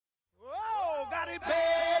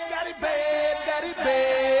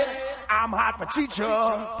I'm hot for teacher.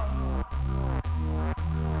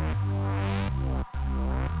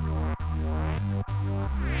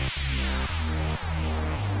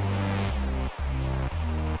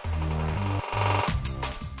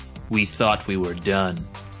 We thought we were done.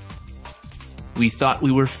 We thought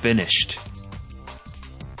we were finished.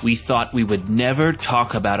 We thought we would never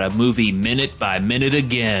talk about a movie minute by minute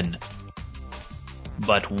again.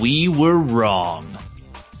 But we were wrong.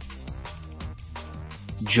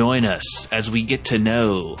 Join us as we get to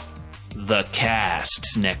know the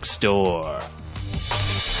cast next door.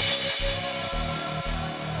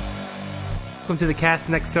 Welcome to the Cast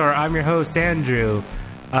Next Door. I'm your host, Andrew.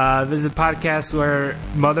 This is a podcast where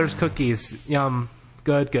mother's cookies. Yum.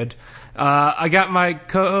 Good. I got my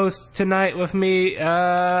co-host tonight with me,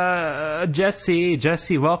 Jesse.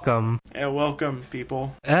 Jesse, welcome. Yeah, welcome,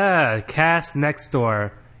 people. Cast Next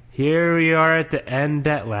Door. Here we are at the end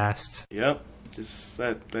at last. Yep.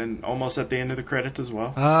 Then almost at the end of the credits as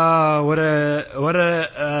well. Oh, what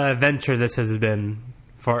a adventure this has been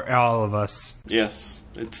for all of us. Yes,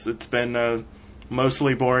 it's been a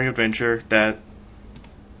mostly boring adventure that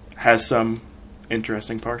has some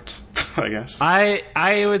interesting parts, I guess.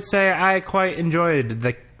 I would say I quite enjoyed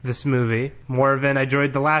this movie more than I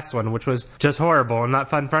enjoyed the last one, which was just horrible and not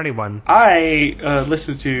fun for anyone. I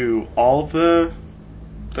listened to all the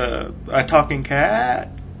Talking Cat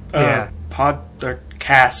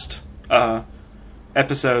cast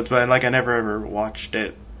episodes, but I never ever watched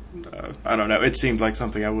it. I don't know. It seemed like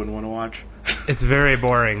something I wouldn't want to watch. It's very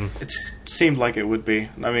boring. It seemed like it would be.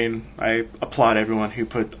 I mean, I applaud everyone who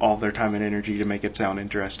put all their time and energy to make it sound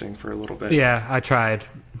interesting for a little bit. Yeah, I tried.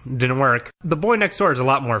 Didn't work. The Boy Next Door is a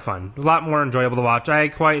lot more fun. A lot more enjoyable to watch. I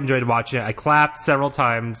quite enjoyed watching it. I clapped several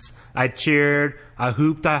times. I cheered. I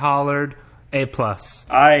hooped. I hollered. A+.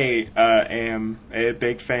 I am a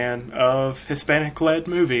big fan of Hispanic-led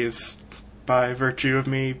movies by virtue of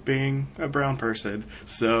me being a brown person.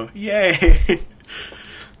 So, yay!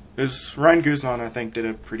 Ryan Guzman, I think, did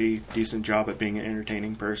a pretty decent job at being an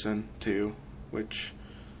entertaining person, too, which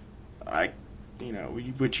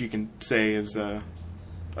you can say is a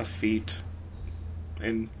feat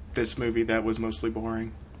in this movie that was mostly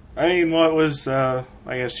boring. I mean, what was, I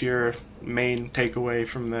guess, your main takeaway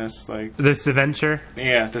from this? This adventure?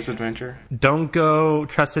 Yeah, this adventure. Don't go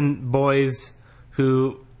trusting boys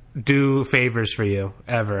who do favors for you,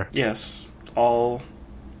 ever. Yes. All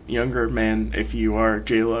younger men, if you are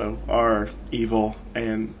J-Lo, are evil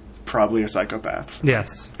and probably a psychopath.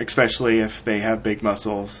 Yes. Especially if they have big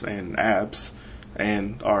muscles and abs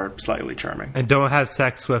and are slightly charming. And don't have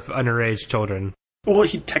sex with underage children. Well,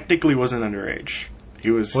 he technically wasn't underage.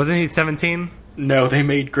 Wasn't he 17? No, they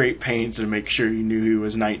made great pains to make sure you knew he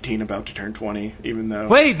was 19, about to turn 20, even though...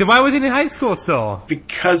 Wait, then why was he in high school still?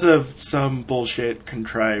 Because of some bullshit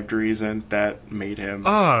contrived reason that made him...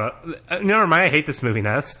 Oh, never mind, I hate this movie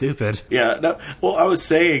now. That's stupid. Yeah, no, well, I was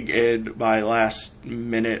saying in my last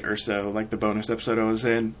minute or so, the bonus episode I was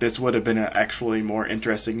in, this would have been an actually more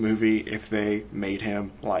interesting movie if they made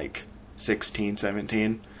him, 16,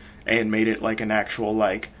 17, and made it an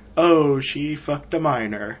actual, oh, she fucked a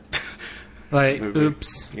minor. movie.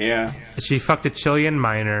 Oops. Yeah. She fucked a Chilean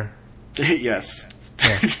minor. Yes.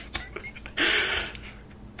 Yeah.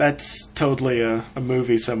 That's totally a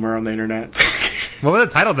movie somewhere on the internet. What would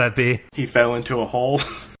the title of that be? He fell into a hole.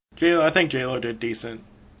 I think J-Lo did decent.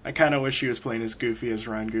 I kind of wish she was playing as goofy as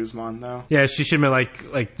Ryan Guzman, though. Yeah, she should have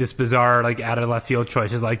been like this bizarre, out of left field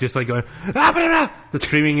choices, just going, ah, blah, blah, the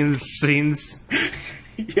screaming in the scenes.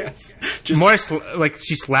 Yes. More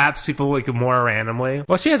she slaps people more randomly.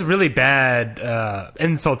 Well, she has really bad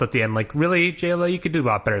insult at the end. Really, J-Lo, you could do a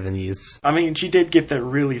lot better than these. I mean, she did get the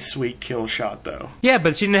really sweet kill shot, though. Yeah,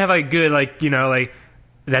 but she didn't have good,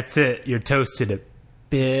 that's it, you're toasted,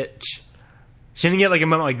 bitch. She didn't get a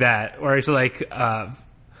moment like that, where it's like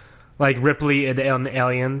Ripley in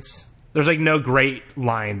Aliens. There's no great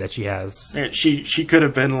line that she has. Yeah, she could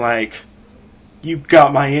have been you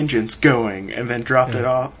got my engines going, and then dropped it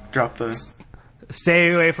off. Drop the...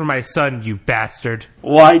 Stay away from my son, you bastard.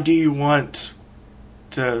 Why do you want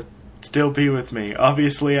to still be with me?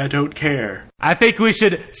 Obviously, I don't care. I think we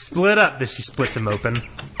should split up. She splits him open.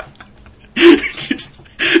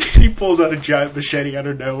 He pulls out a giant machete out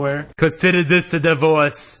of nowhere. Consider this a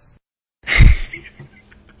divorce.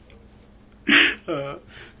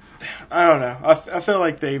 I don't know. I feel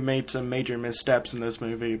like they made some major missteps in this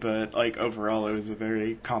movie, but overall it was a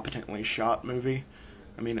very competently shot movie.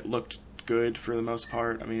 I mean, it looked good for the most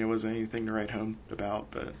part. I mean, it wasn't anything to write home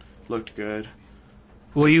about, but it looked good.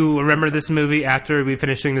 Will you remember this movie after we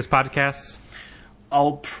finish doing this podcast?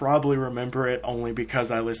 I'll probably remember it only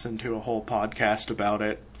because I listened to a whole podcast about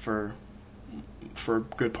it for for a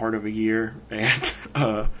good part of a year, and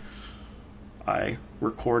I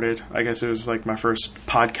recorded. I guess it was like my first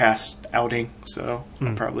podcast outing, so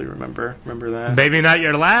I probably remember that. Maybe not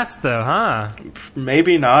your last, though, huh?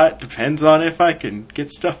 Maybe not. Depends on if I can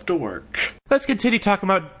get stuff to work. Let's continue talking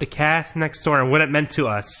about The Cast Next Door and what it meant to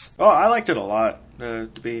us. Oh, I liked it a lot, to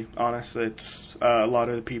be honest. It's a lot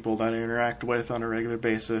of the people that I interact with on a regular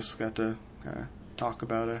basis got to talk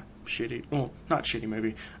about a shitty, well, not shitty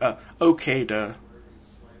movie, okay to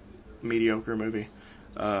mediocre movie.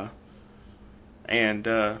 And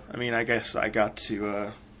I mean, I guess I got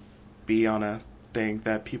to be on a thing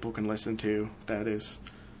that people can listen to that is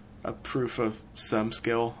a proof of some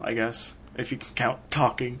skill, I guess, if you can count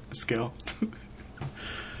talking a skill.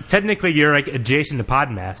 Technically, you're like adjacent to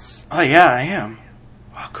Podmas. Oh, yeah, I am.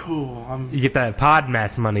 Oh, cool. You get that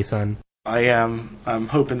Podmas money, son. I am. I'm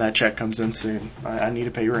hoping that check comes in soon. I need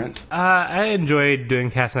to pay rent. I enjoyed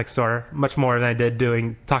doing Cast Next Door much more than I did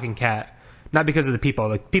doing Talking Cat. Not because of the people.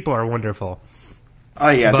 The people are wonderful. Oh,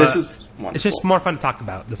 yeah, But this is wonderful. it's just more fun to talk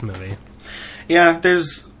about, this movie. Yeah,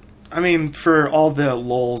 there's... I mean, for all the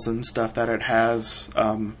lulls and stuff that it has,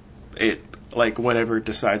 it, like, whenever it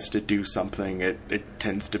decides to do something, it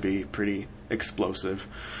tends to be pretty explosive.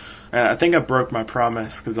 And I think I broke my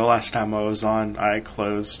promise, because the last time I was on, I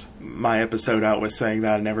closed my episode out with saying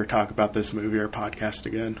that I'd never talk about this movie or podcast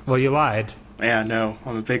again. Well, you lied. Yeah, no,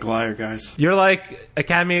 I'm a big liar, guys. You're like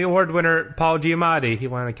Academy Award winner Paul Giamatti. He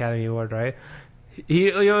won an Academy Award, right?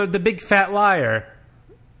 You're the big fat liar.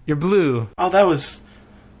 You're blue. Oh, that was...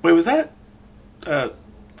 Wait, was that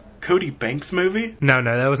Cody Banks movie? No,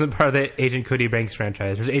 that wasn't part of the Agent Cody Banks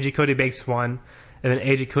franchise. There's Agent Cody Banks 1, and then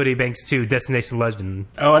Agent Cody Banks 2, Destination Legend.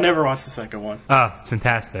 Oh, I never watched the second one. Oh, it's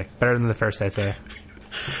fantastic. Better than the first, I'd say.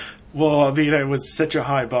 Well, I mean, it was such a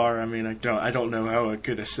high bar. I mean, I don't know how it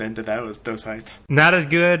could ascend to those heights. Not as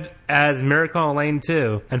good as Miracle on Lane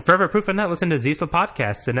 2. And further proof of that, listen to Ziesel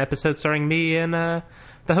Podcast, an episode starring me and the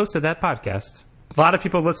host of that podcast. A lot of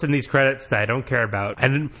people listen to these credits that I don't care about,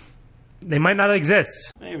 and they might not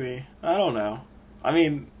exist. Maybe. I don't know. I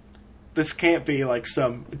mean, this can't be like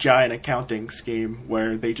some giant accounting scheme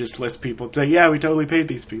where they just list people and say, yeah, we totally paid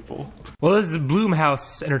these people. Well, this is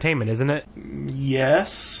Blumhouse Entertainment, isn't it?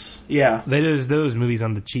 Yes. Yeah. They do those movies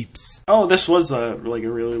on the cheaps. Oh, this was a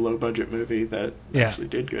really low budget movie that Yeah. actually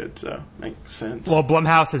did good, so makes sense. Well,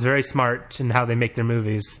 Blumhouse is very smart in how they make their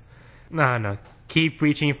movies. No. Keep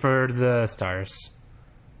reaching for the stars.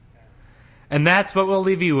 And that's what we'll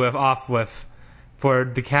leave you off with for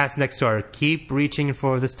The Cast Next Door. Keep reaching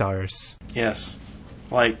for the stars. Yes.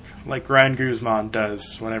 Like Ryan Guzman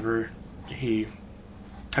does whenever he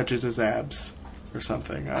touches his abs or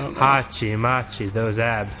something. I don't know. Hachi machi, those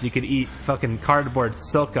abs. You could eat fucking cardboard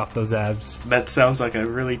silk off those abs. That sounds like a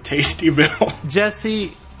really tasty meal. Jesse,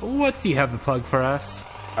 what do you have to plug for us?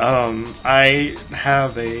 I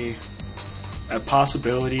have a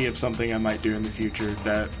possibility of something I might do in the future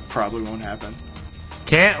that probably won't happen.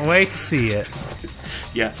 Can't wait to see it.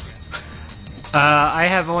 Yes. I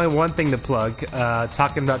have only one thing to plug.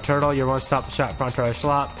 Talking about Turtle, your one-stop shop for Entourage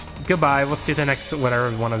Schlop. Goodbye. We'll see you the next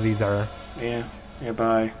whatever one of these are. Yeah,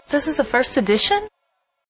 bye. This is a first edition?